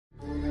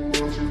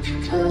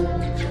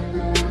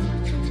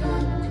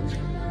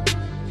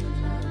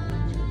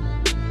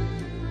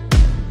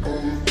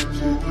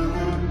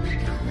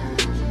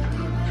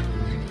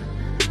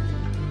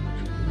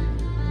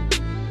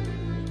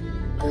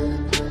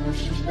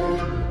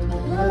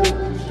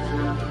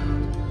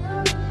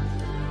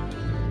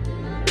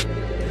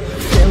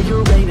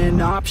Failure ain't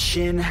an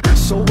option,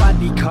 so I'd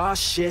be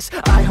cautious.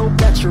 I hope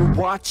that you're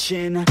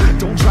watching.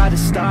 Don't try to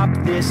stop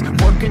this,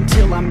 work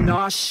until I'm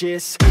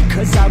nauseous.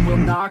 Cause I will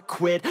not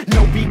quit,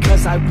 no,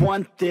 because I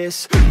want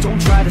this.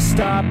 Don't try to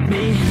stop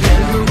me,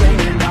 failure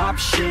ain't an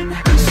option,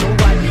 so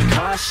I'd be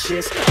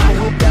cautious. I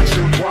hope that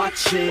you're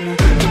watching.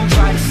 Don't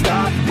try to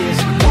stop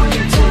this, work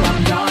until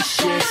I'm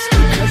nauseous.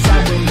 Cause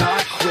I will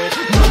not quit,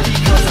 no,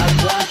 because I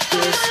want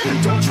this.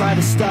 Don't try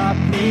to stop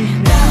me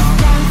now.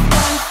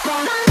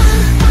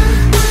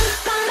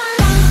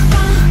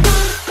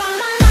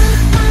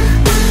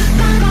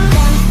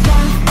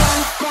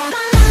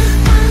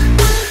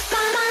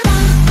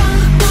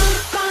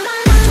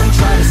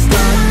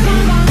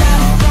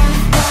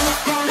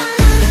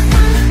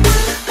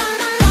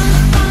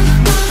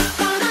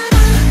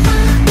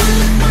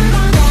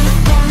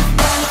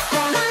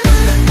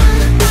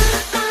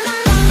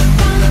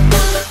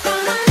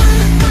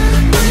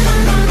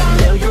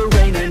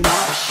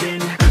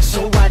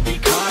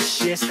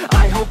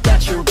 I hope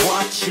that you're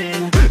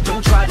watching.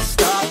 Don't try to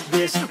stop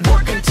this,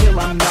 work until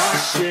I'm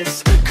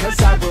nauseous.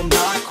 Cause I will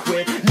not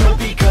quit, no,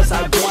 because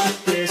I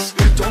want this.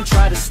 Don't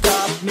try to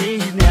stop me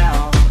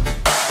now.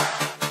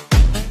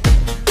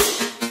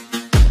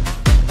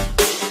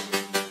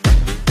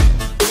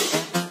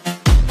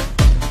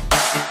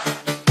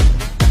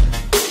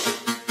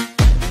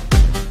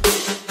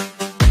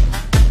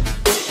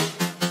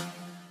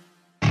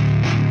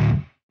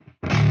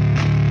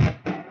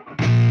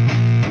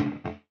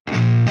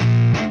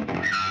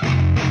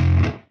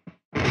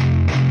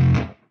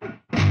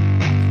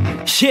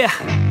 Yeah,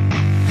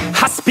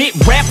 I spit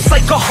raps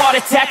like a heart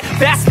attack,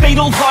 fast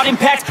fatal heart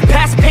impact,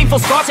 past painful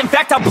scars. In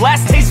fact, I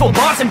blast tasteful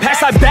bars and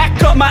packs. I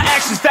back up my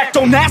actions, fact,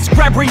 don't ask,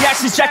 grab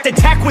reactions, jacked,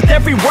 attack with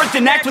every word,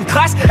 then act with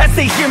class as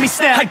they hear me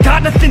snap. I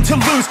got nothing to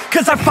lose,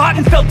 cause I fought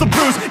and felt the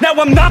bruise. Now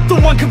I'm not the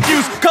one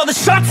confused, call the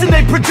shots and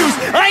they produce.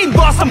 I ain't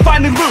lost, I'm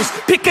finally loose,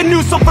 pick a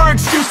new silver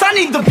excuse. I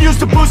need the views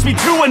to boost me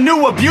to a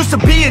new abuse of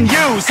being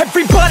used.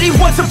 Everybody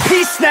wants a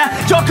piece now,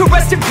 y'all can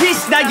rest in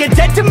peace now. You're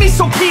dead to me,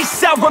 so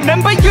peace out,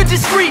 remember you're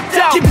discreet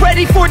out. Get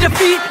ready for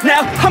defeat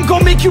now, I'm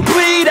gonna make you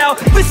bleed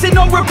out. Listen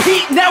on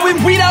repeat now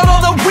and weed out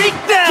all the weak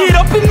now. Get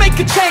up and make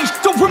a change,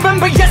 don't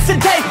remember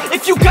yesterday.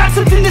 If you got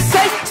something to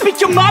say,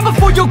 speak your mind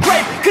before your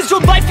grave. Cause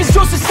your life is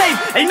yours to save,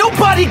 ain't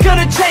nobody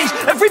gonna change.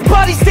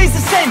 Everybody stays the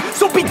same,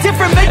 so be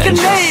different, make a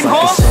name, like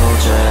huh? A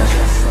soldier,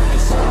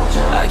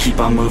 I keep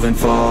on moving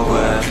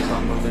forward,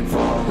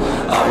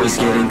 always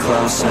getting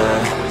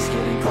closer.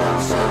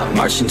 I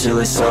march until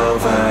it's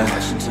over,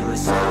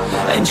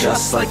 and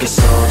just like a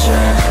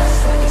soldier,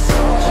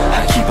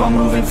 I keep on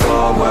moving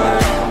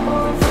forward,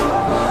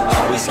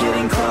 always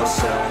getting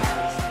closer.